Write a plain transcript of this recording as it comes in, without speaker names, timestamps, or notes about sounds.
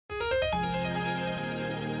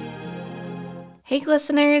Hey,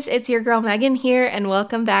 glisteners, it's your girl Megan here, and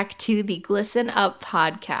welcome back to the Glisten Up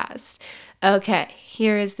podcast. Okay,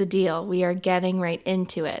 here is the deal. We are getting right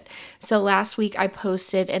into it. So last week I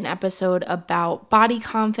posted an episode about body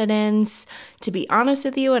confidence. To be honest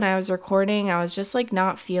with you, when I was recording, I was just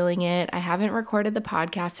not feeling it. I haven't recorded the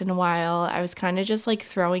podcast in a while. I was kind of just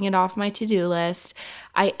throwing it off my to-do list.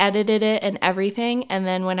 I edited it and everything, and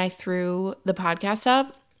then when I threw the podcast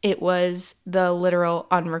up, it was the literal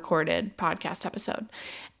unrecorded podcast episode.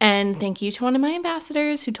 And thank you to one of my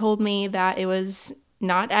ambassadors who told me that it was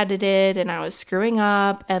not edited and I was screwing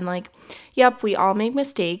up. And yep, we all make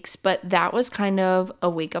mistakes, but that was kind of a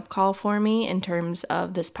wake-up call for me in terms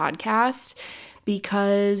of this podcast,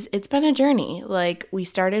 because it's been a journey. We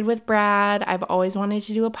started with Brad. I've always wanted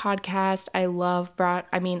to do a podcast. I love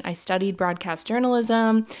I studied broadcast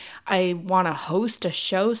journalism. I want to host a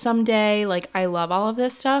show someday. I love all of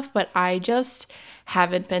this stuff, but I just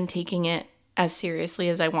haven't been taking it as seriously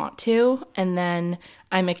as I want to. And then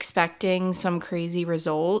I'm expecting some crazy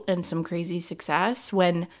result and some crazy success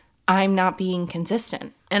when I'm not being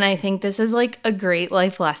consistent. And I think this is a great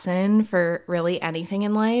life lesson for really anything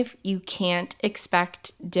in life. You can't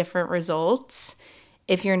expect different results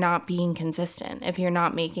if you're not being consistent, if you're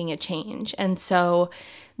not making a change. And so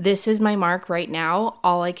this is my mark right now.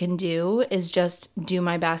 All I can do is just do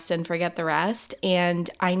my best and forget the rest. And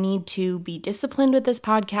I need to be disciplined with this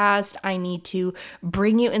podcast. I need to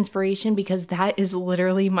bring you inspiration, because that is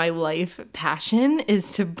literally my life passion,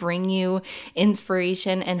 is to bring you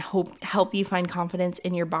inspiration and help you find confidence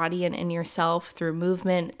in your body and in yourself through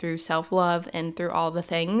movement, through self-love, and through all the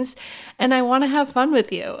things. And I want to have fun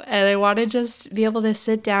with you. And I want to just be able to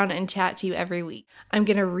sit down and chat to you every week. I'm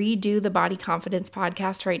going to redo the Body Confidence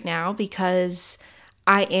podcast right now because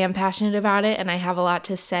I am passionate about it and I have a lot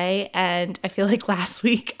to say. And I feel like last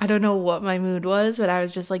week, I don't know what my mood was, but I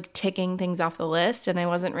was just ticking things off the list and I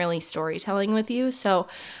wasn't really storytelling with you. So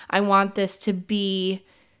I want this to be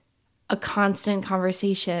a constant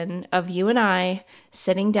conversation of you and I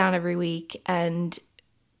sitting down every week and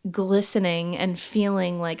glistening and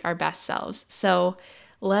feeling like our best selves. So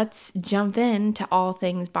let's jump into all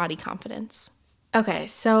things body confidence. Okay,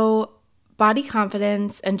 so body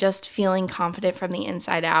confidence and just feeling confident from the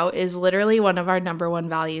inside out is literally one of our number one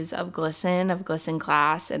values of Glisten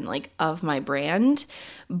Class, and of my brand.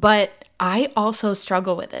 But I also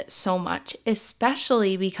struggle with it so much,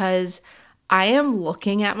 especially because I am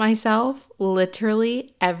looking at myself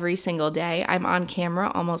literally every single day. I'm on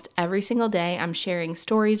camera almost every single day. I'm sharing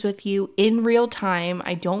stories with you in real time.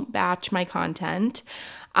 I don't batch my content.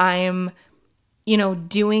 I'm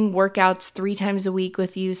doing workouts 3 times a week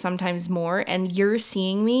with you, sometimes more, and you're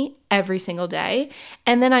seeing me every single day.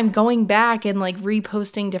 And then I'm going back and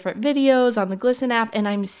reposting different videos on the Glisten app, and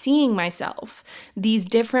I'm seeing myself, these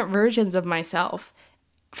different versions of myself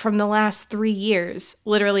from the last 3 years,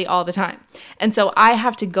 literally all the time. And so I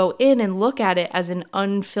have to go in and look at it as an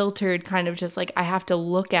unfiltered kind of just I have to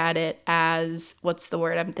look at it as, what's the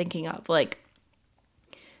word I'm thinking of?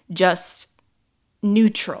 Just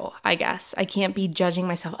neutral, I guess. I can't be judging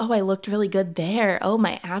myself. Oh, I looked really good there. Oh,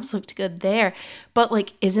 my abs looked good there.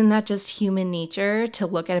 But isn't that just human nature to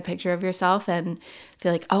look at a picture of yourself and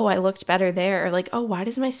feel oh, I looked better there? Or oh, why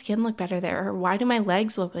does my skin look better there? Or why do my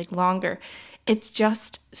legs look longer? It's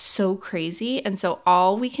just so crazy. And so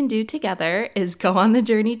all we can do together is go on the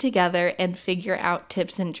journey together and figure out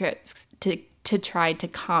tips and tricks to try to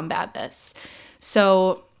combat this.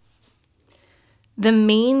 So the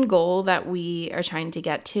main goal that we are trying to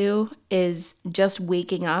get to is just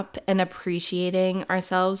waking up and appreciating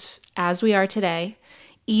ourselves as we are today,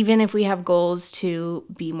 even if we have goals to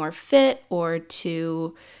be more fit or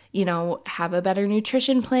to, have a better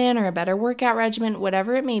nutrition plan or a better workout regimen,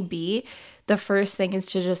 whatever it may be. The first thing is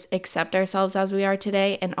to just accept ourselves as we are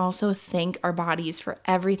today and also thank our bodies for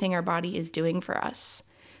everything our body is doing for us.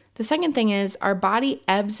 The second thing is our body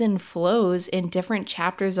ebbs and flows in different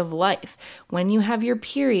chapters of life. When you have your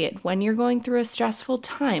period, when you're going through a stressful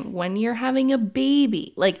time, when you're having a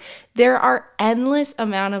baby, there are endless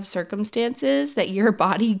amount of circumstances that your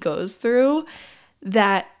body goes through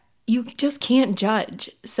that you just can't judge.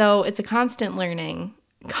 So it's a constant learning.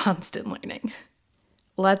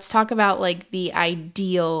 Let's talk about the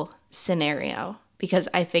ideal scenario, because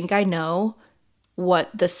I think I know what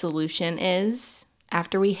the solution is.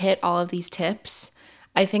 After we hit all of these tips,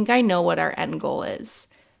 I think I know what our end goal is.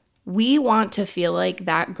 We want to feel like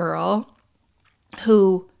that girl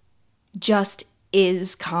who just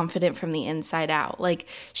is confident from the inside out. Like,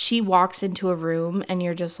 she walks into a room and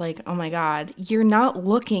you're just like, oh my God, you're not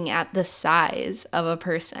looking at the size of a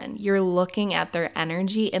person. You're looking at their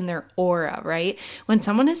energy and their aura, right? When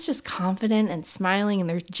someone is just confident and smiling and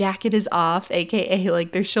their jacket is off, AKA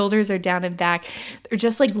like their shoulders are down and back, they're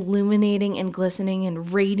just like illuminating and glistening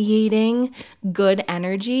and radiating good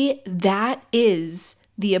energy. That is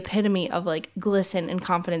the epitome of like glisten and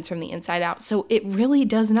confidence from the inside out. So it really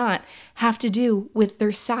does not have to do with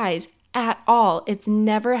their size at all. It's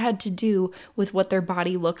never had to do with what their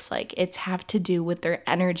body looks like. It's have to do with their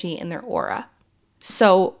energy and their aura.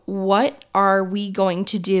 So what are we going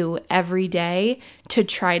to do every day to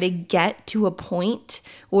try to get to a point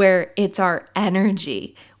where it's our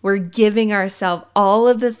energy? We're giving ourselves all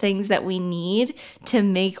of the things that we need to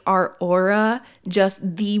make our aura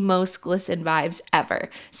just the most glisten vibes ever.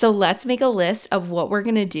 So let's make a list of what we're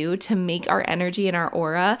going to do to make our energy and our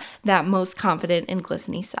aura that most confident and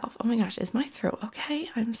glistening self. Oh my gosh, is my throat okay?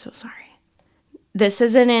 I'm so sorry. This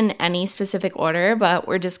isn't in any specific order, but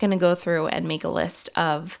we're just going to go through and make a list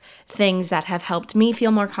of things that have helped me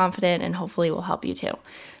feel more confident and hopefully will help you too.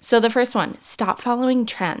 So the first one, stop following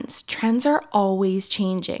trends. Trends are always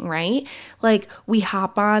changing, right? Like, we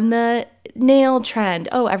hop on the nail trend.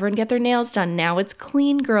 Oh, everyone get their nails done. Now it's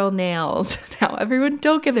clean girl nails. Now everyone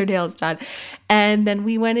don't get their nails done. And then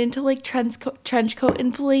we went into like trench coat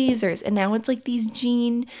and blazers. And now it's like these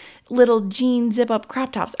little jean zip up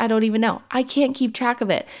crop tops. I don't even know. I can't keep track of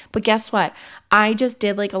it. But guess what? I just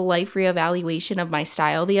did like a life reevaluation of my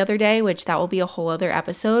style the other day, which that will be a whole other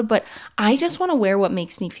episode. But I just want to wear what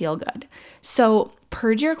makes me feel good. So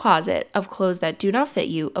purge your closet of clothes that do not fit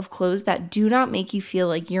you, of clothes that do not make you feel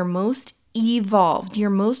like your most evolved, your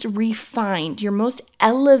most refined, your most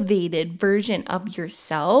elevated version of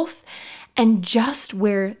yourself, and just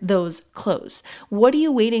wear those clothes. What are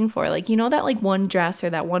you waiting for? Like, you know that like one dress or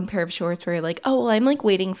that one pair of shorts where you're like, oh, well, I'm like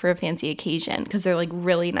waiting for a fancy occasion because they're like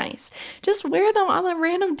really nice. Just wear them on a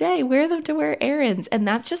random day. Wear them to wear errands. And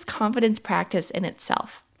that's just confidence practice in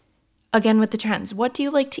itself. Again, with the trends, what do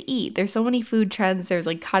you like to eat? There's so many food trends. There's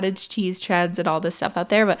like cottage cheese trends and all this stuff out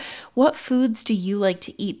there. But what foods do you like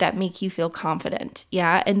to eat that make you feel confident?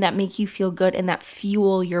 Yeah. And that make you feel good and that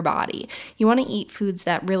fuel your body. You want to eat foods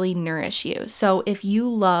that really nourish you. So if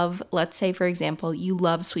you love, let's say, for example, you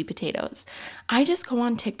love sweet potatoes, I just go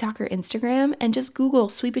on TikTok or Instagram and just Google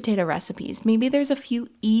sweet potato recipes. Maybe there's a few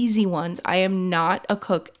easy ones. I am not a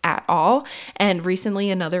cook at all. And recently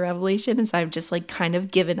another revelation is I've just like kind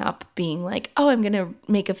of given up being like, oh, I'm going to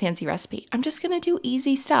make a fancy recipe. I'm just going to do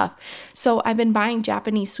easy stuff. So I've been buying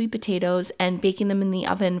Japanese sweet potatoes and baking them in the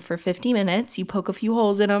oven for 50 minutes. You poke a few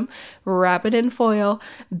holes in them, wrap it in foil,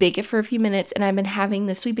 bake it for a few minutes. And I've been having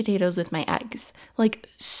the sweet potatoes with my eggs. Like,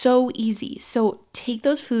 so easy. So take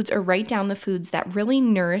those foods or write down the foods that really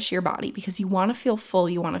nourish your body because you want to feel full,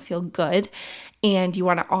 you want to feel good, and you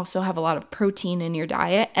want to also have a lot of protein in your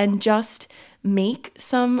diet, and just make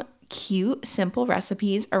some cute, simple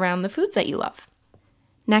recipes around the foods that you love.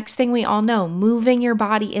 Next thing we all know, moving your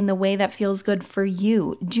body in the way that feels good for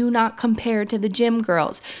you. Do not compare to the gym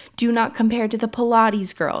girls. Do not compare to the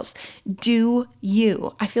Pilates girls. Do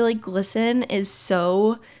you. I feel like glisten is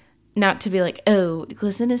so, not to be like, oh,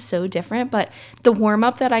 glisten is so different, but the warm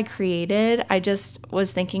up that I created, I just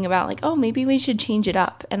was thinking about like, oh, maybe we should change it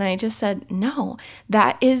up. And I just said, no,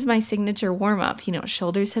 that is my signature warm up,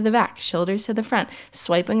 shoulders to the back, shoulders to the front,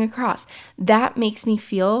 swiping across. That makes me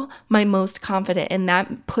feel my most confident and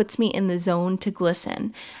that puts me in the zone to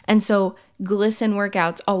glisten. And so glisten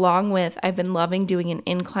workouts along with, I've been loving doing an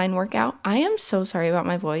incline workout. I am so sorry about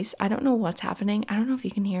my voice. I don't know what's happening. I don't know if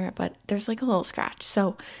you can hear it, but there's like a little scratch.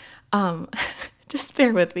 So just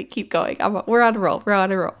bear with me. Keep going. We're on a roll.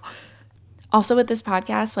 Also with this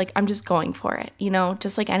podcast, like I'm just going for it,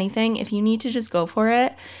 just like anything. If you need to just go for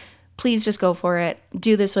it, please just go for it.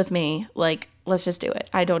 Do this with me. Like, let's just do it.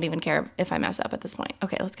 I don't even care if I mess up at this point.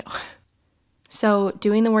 Okay, let's go. So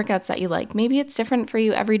doing the workouts that you like, maybe it's different for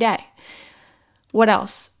you every day. What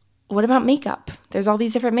else? What about makeup? There's all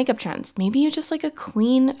these different makeup trends. Maybe you just like a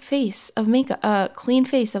clean face of makeup, a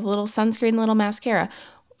little sunscreen, little mascara.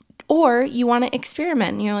 Or you want to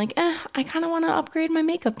experiment and you're like, I kind of want to upgrade my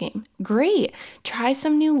makeup game. Great. Try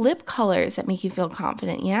some new lip colors that make you feel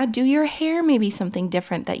confident. Yeah. Do your hair maybe something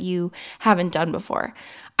different that you haven't done before.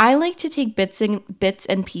 I like to take bits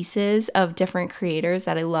and pieces of different creators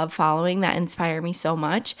that I love following that inspire me so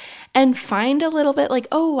much and find a little bit like,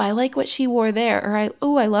 oh, I like what she wore there, or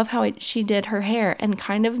I love how she did her hair, and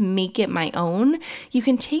kind of make it my own. You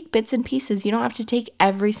can take bits and pieces. You don't have to take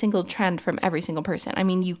every single trend from every single person. I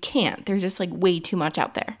mean, you can't. There's just like way too much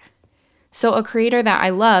out there. So a creator that I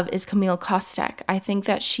love is Camille Kostek. I think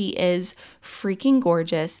that she is freaking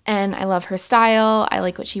gorgeous and I love her style. I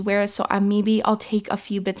like what she wears. So maybe I'll take a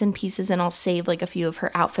few bits and pieces and I'll save like a few of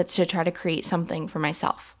her outfits to try to create something for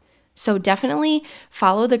myself. So definitely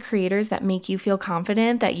follow the creators that make you feel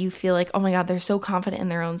confident, that you feel like, oh my God, they're so confident in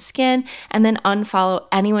their own skin. And then unfollow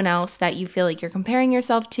anyone else that you feel like you're comparing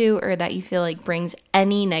yourself to or that you feel like brings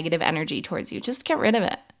any negative energy towards you. Just get rid of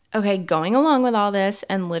it. Okay, going along with all this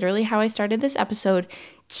and literally how I started this episode,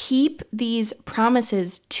 keep these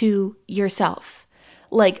promises to yourself.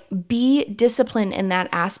 Like, be disciplined in that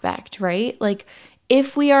aspect, right? Like,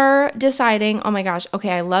 if we are deciding, oh my gosh,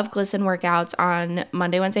 okay, I love Glisten workouts on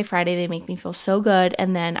Monday, Wednesday, Friday, they make me feel so good.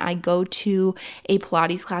 And then I go to a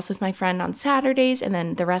Pilates class with my friend on Saturdays. And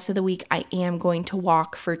then the rest of the week, I am going to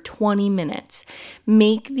walk for 20 minutes.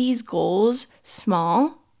 Make these goals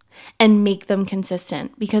small and make them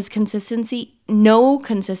consistent, because no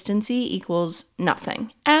consistency equals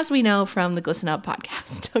nothing, as we know from the Glisten Up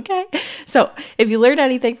podcast, okay? So if you learned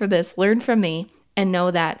anything from this, learn from me and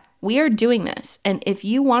know that we are doing this. And if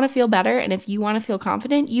you want to feel better and if you want to feel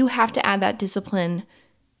confident, you have to add that discipline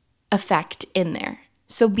effect in there.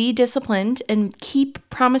 So be disciplined and keep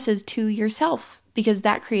promises to yourself, because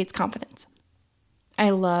that creates confidence. I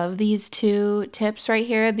love these two tips right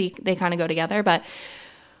here. They kind of go together, but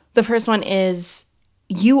the first one is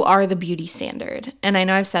you are the beauty standard. And I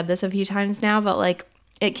know I've said this a few times now, but like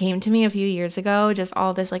it came to me a few years ago, just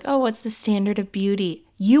all this like, oh, what's the standard of beauty?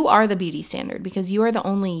 You are the beauty standard because you are the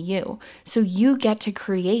only you. So you get to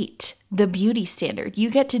create the beauty standard.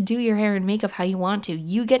 You get to do your hair and makeup how you want to.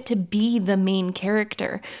 You get to be the main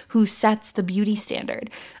character who sets the beauty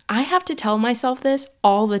standard. I have to tell myself this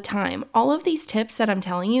all the time. All of these tips that I'm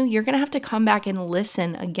telling you, you're going to have to come back and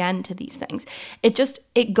listen again to these things.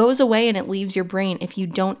 It goes away and it leaves your brain if you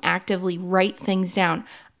don't actively write things down.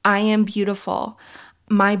 I am beautiful.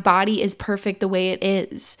 My body is perfect the way it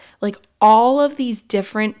is. Like all of these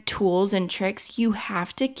different tools and tricks, you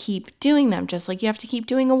have to keep doing them, just like you have to keep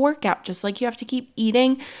doing a workout, just like you have to keep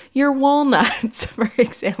eating your walnuts, for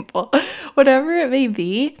example. Whatever it may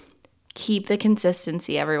be, keep the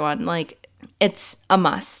consistency, everyone. Like it's a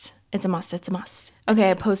must. It's a must. It's a must.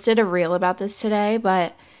 Okay, I posted a reel about this today,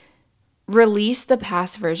 but release the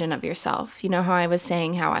past version of yourself. You know how I was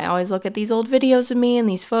saying how I always look at these old videos of me and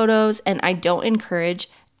these photos, and I don't encourage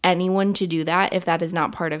anyone to do that if that is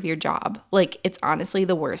not part of your job. Like, it's honestly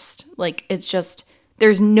the worst. Like, it's just,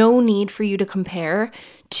 there's no need for you to compare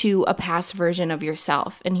to a past version of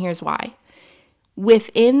yourself. And here's why.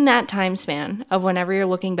 Within that time span of whenever you're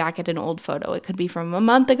looking back at an old photo, it could be from a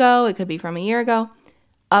month ago, it could be from a year ago,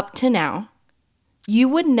 up to now, you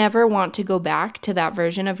would never want to go back to that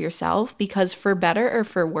version of yourself, because for better or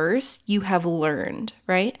for worse, you have learned,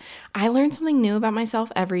 right? I learn something new about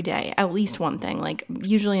myself every day, at least one thing, like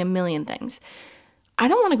usually a million things. I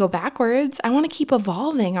don't want to go backwards. I want to keep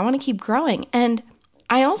evolving. I want to keep growing. And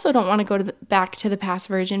I also don't want to go back to the past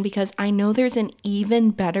version, because I know there's an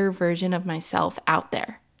even better version of myself out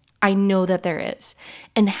there. I know that there is.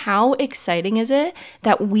 And how exciting is it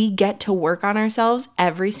that we get to work on ourselves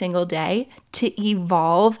every single day, to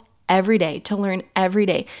evolve every day, to learn every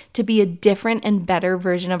day, to be a different and better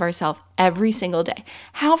version of ourselves every single day.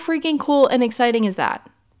 How freaking cool and exciting is that?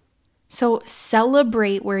 So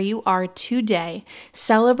celebrate where you are today.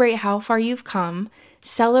 Celebrate how far you've come.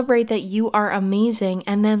 Celebrate that you are amazing,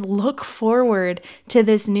 and then look forward to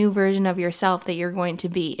this new version of yourself that you're going to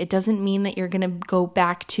be. It doesn't mean that you're going to go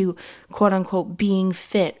back to quote unquote being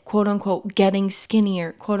fit, quote unquote getting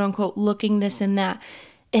skinnier, quote unquote looking this and that.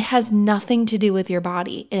 It has nothing to do with your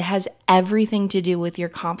body. It has everything to do with your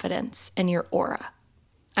confidence and your aura.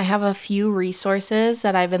 I have a few resources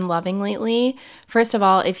that I've been loving lately. First of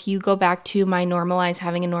all, if you go back to my Normalize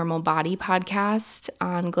Having a Normal Body podcast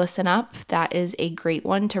on Glisten Up, that is a great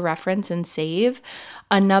one to reference and save.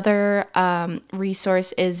 Another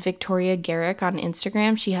resource is Victoria Garrick on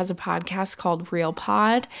Instagram. She has a podcast called Real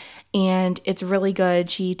Pod, and it's really good.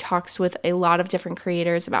 She talks with a lot of different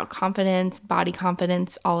creators about confidence, body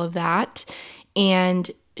confidence, all of that. And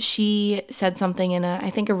she said something in I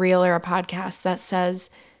think a reel or a podcast that says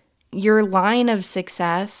your line of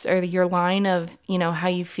success, or your line of, how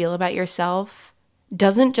you feel about yourself,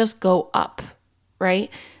 doesn't just go up, right?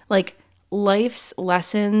 Like life's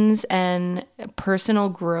lessons and personal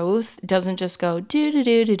growth doesn't just go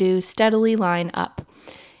do steadily line up.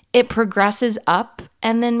 It progresses up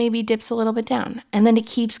and then maybe dips a little bit down, and then it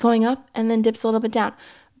keeps going up and then dips a little bit down.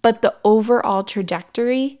 But the overall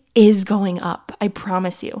trajectory is going up. I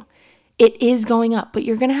promise you. It is going up, but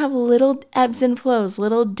you're going to have little ebbs and flows,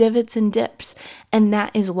 little divots and dips, and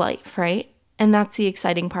that is life, right? And that's the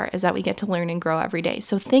exciting part, is that we get to learn and grow every day.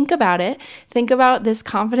 So think about it. Think about this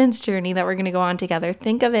confidence journey that we're going to go on together.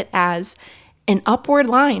 Think of it as an upward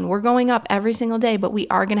line. We're going up every single day, but we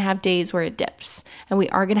are going to have days where it dips, and we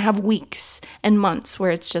are going to have weeks and months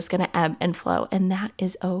where it's just going to ebb and flow. And that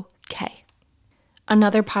is okay.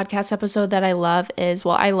 Another podcast episode that I love is,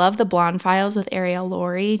 I love the Blonde Files with Ariel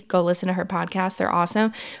Laurie. Go listen to her podcast. They're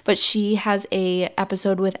awesome. But she has a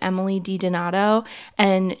episode with Emily DiDonato,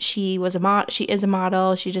 and she is a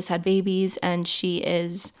model. She just had babies, and she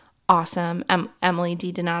is awesome. Emily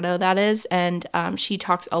DiDonato, that is. And she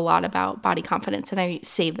talks a lot about body confidence, and I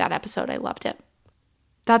saved that episode. I loved it.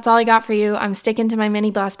 That's all I got for you. I'm sticking to my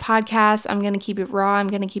Mini Blast podcast. I'm going to keep it raw. I'm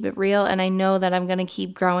going to keep it real. And I know that I'm going to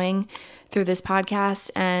keep growing through this podcast,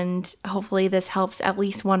 and hopefully this helps at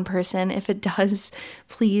least one person. If it does,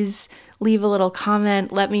 please leave a little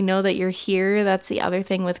comment. Let me know that you're here. That's the other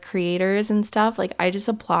thing with creators and stuff. Like, I just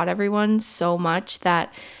applaud everyone so much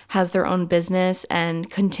that has their own business and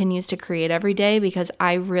continues to create every day, because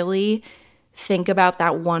I really think about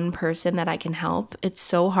that one person that I can help. It's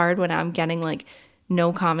so hard when I'm getting like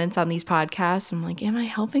no comments on these podcasts. I'm like, am I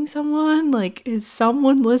helping someone? Like, is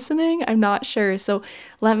someone listening? I'm not sure. So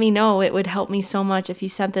let me know. It would help me so much if you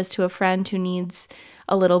sent this to a friend who needs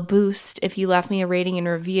a little boost, if you left me a rating and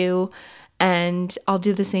review, and I'll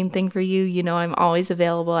do the same thing for you. You know, I'm always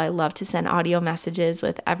available. I love to send audio messages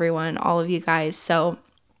with everyone, all of you guys. So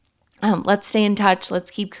let's stay in touch.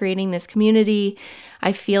 Let's keep creating this community.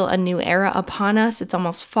 I feel a new era upon us. It's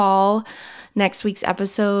almost fall. Next week's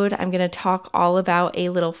episode, I'm going to talk all about a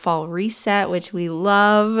little fall reset, which we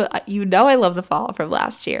love. You know, I love the fall from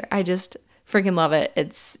last year. I just freaking love it.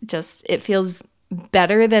 It feels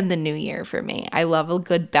better than the new year for me. I love a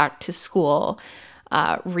good back to school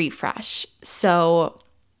refresh. So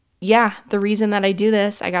yeah, the reason that I do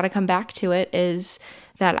this, I got to come back to it, is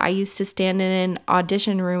that I used to stand in an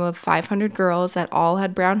audition room of 500 girls that all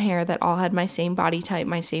had brown hair, that all had my same body type,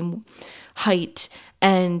 my same height,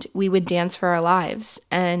 and we would dance for our lives.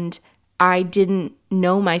 And I didn't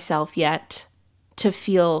know myself yet to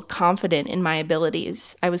feel confident in my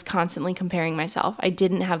abilities. I was constantly comparing myself. I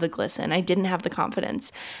didn't have the glisten. I didn't have the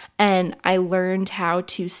confidence. And I learned how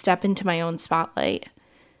to step into my own spotlight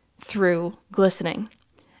through glistening.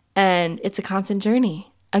 And it's a constant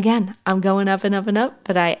journey. Again, I'm going up and up and up,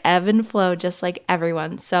 but I ebb and flow just like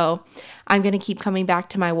everyone. So I'm going to keep coming back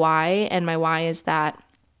to my why. And my why is that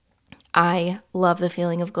I love the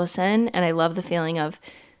feeling of glisten, and I love the feeling of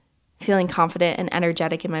feeling confident and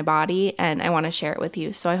energetic in my body, and I want to share it with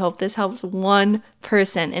you. So I hope this helps one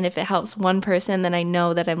person, and if it helps one person, then I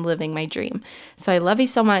know that I'm living my dream. So I love you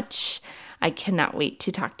so much. I cannot wait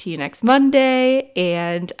to talk to you next Monday,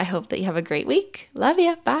 and I hope that you have a great week. Love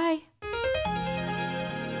you. Bye.